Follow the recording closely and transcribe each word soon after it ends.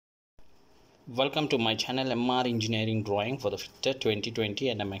Welcome to my channel MR Engineering Drawing for the FITTER 2020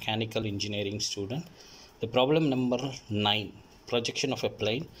 and a mechanical engineering student. The problem number 9, projection of a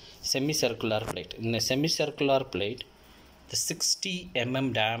plane, semicircular plate. In a semicircular plate, the 60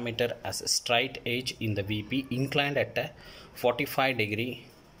 mm diameter has a straight edge in the VP inclined at a 45 degree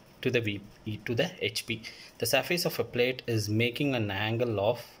to the HP. The surface of a plate is making an angle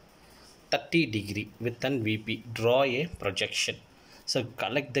of 30 degree with an VP. Draw a projection. So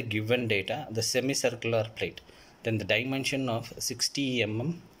collect the given data, the semicircular plate, then the dimension of 60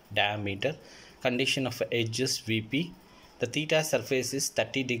 mm diameter, condition of edges VP, the theta surface is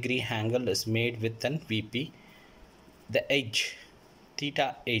 30 degree angle is made with an VP, the edge,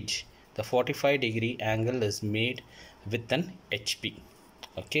 theta edge, the 45 degree angle is made with an HP.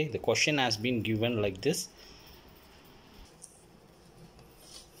 Okay, the question has been given like this.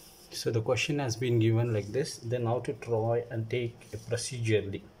 So the question has been given like this, then how to draw and take a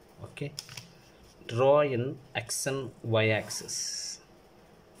procedurally. Okay, draw in x and y axis.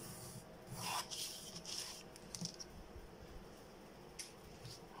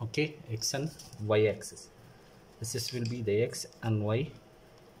 Okay, x and y axis. This will be the x and y,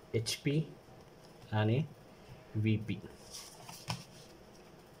 HP and a VP.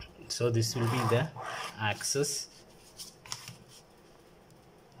 So this will be the axis.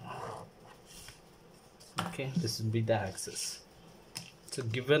 Okay, this will be the axis. So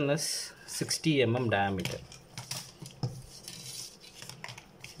given us 60 mm diameter,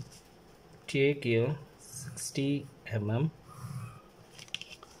 take your 60 mm,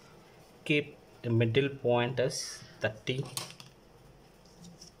 keep the middle point as 30,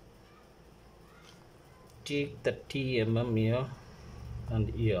 take 30 mm here and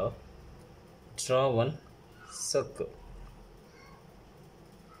here, draw one circle.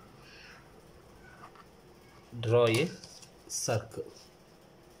 Draw a circle.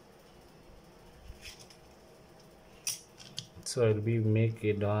 So I will be make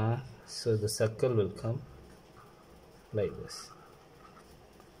it so the circle will come like this.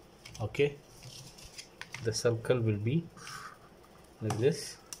 Okay, the circle will be like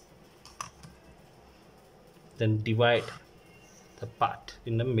this. Then divide the part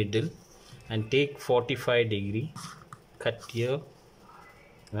in the middle and take 45 degree, cut here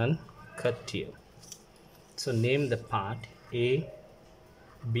and cut here. So name the part A,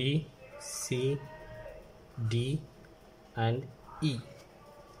 B, C, D and E.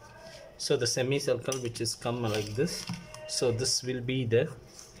 So the semicircle which is come like this. So this will be the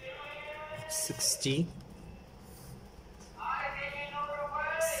 60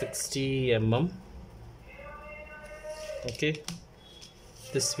 mm. Okay,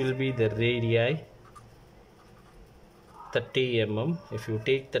 this will be the radii 30 mm. If you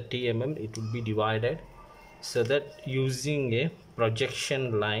take 30 mm, it will be divided, so that using a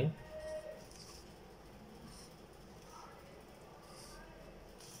projection line,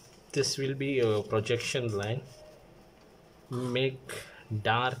 this will be a projection line, make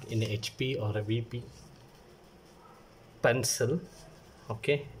dark in HP or a VP pencil.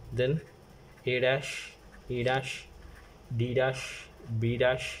 Okay, then A dash, E dash, D dash, B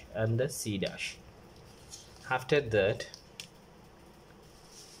dash and the C dash. After that,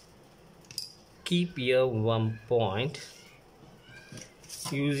 keep here one point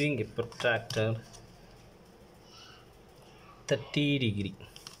using a protractor 30 degree.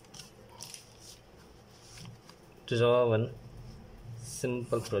 Draw one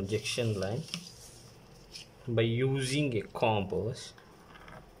simple projection line by using a compass.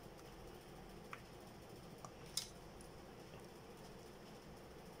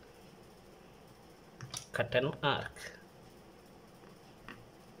 Cut an arc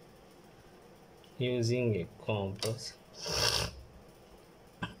using a compass.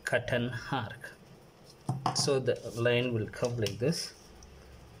 Cut an arc. So the line will come like this.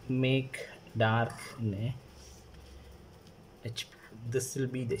 Make dark in a HP. This will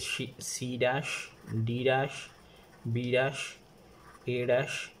be the C dash, D dash, B dash, A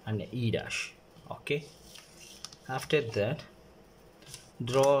dash and E dash. Okay, after that,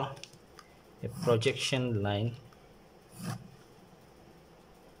 draw a projection line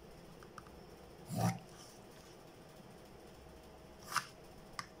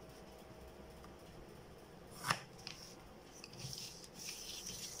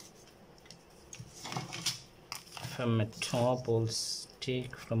from a top, also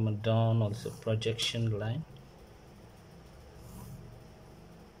take from a down also projection line.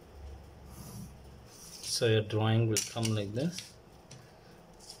 So your drawing will come like this.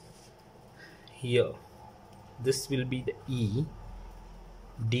 Here, this will be the E,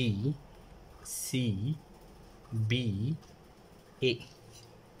 D, C, B, A.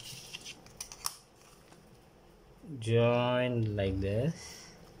 join like this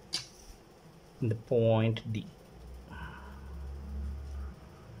in the point D.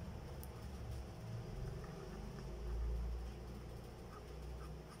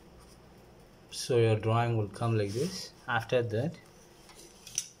 So your drawing will come like this. After that,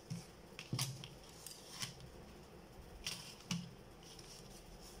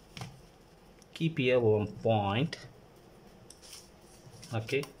 keep here one point.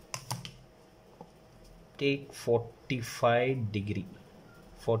 Okay, take 45 degree.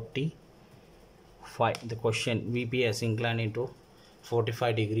 45. The question VP has inclined into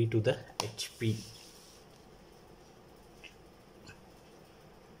 45 degree to the HP.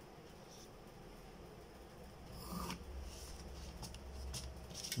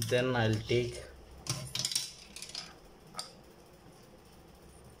 Then I'll take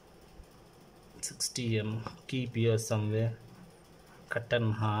keep here somewhere, cut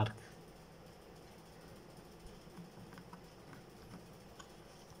an arc,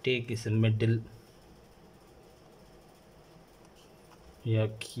 take is a middle, here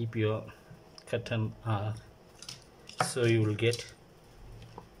keep your cut an arc, so you will get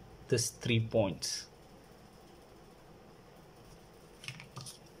this 3 points.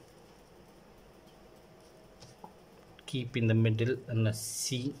 Keep in the middle and a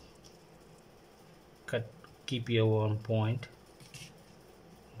C, cut, keep your 1 point.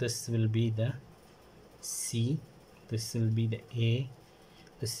 This will be the C, this will be the A,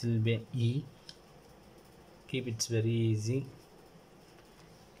 this will be E. Keep it's very easy.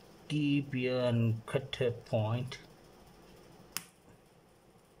 Keep here and cut a point.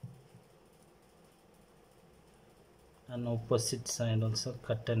 And opposite side also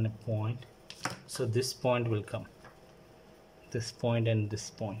cut and a point. So this point will come, this point and this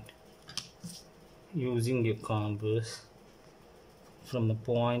point. Using your compass from the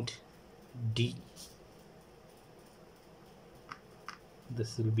point D,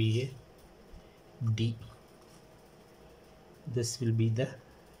 this will be a D, this will be the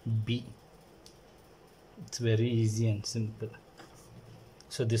B. It's very easy and simple.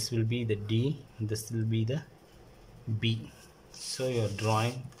 So this will be the D, this will be the B. So your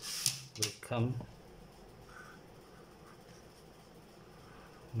drawing will come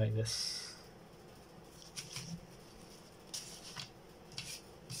like this.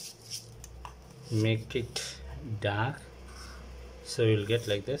 Make it dark, so you'll get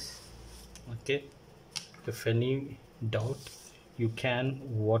like this. Okay, if any doubt, you can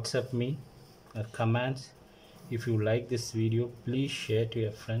WhatsApp me or comments. If you like this video, please share to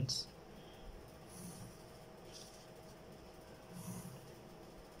your friends.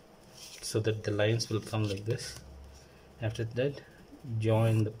 So that the lines will come like this. After that,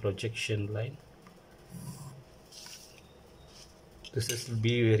 join the projection line. This will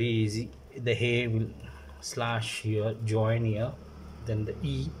be very easy. The A will slash here, join here, then the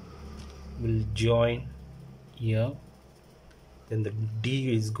E will join here, then the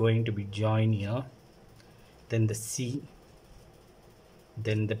D is going to be join here, then the C,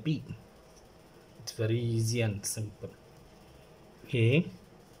 then the B. It's very easy and simple. A,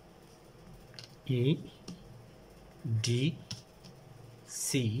 E, D,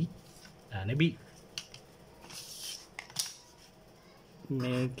 C and a B.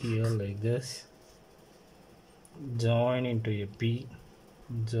 Make here like this, join into a B,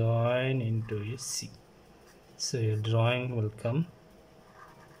 join into a C. So your drawing will come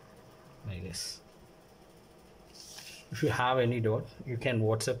like this. If you have any doubt, you can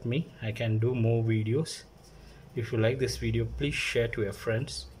WhatsApp me. I can do more videos. If you like this video, please share to your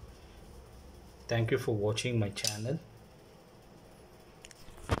friends. Thank you for watching my channel.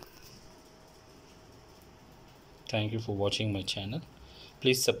 Thank you for watching my channel.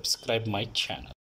 Please subscribe my channel.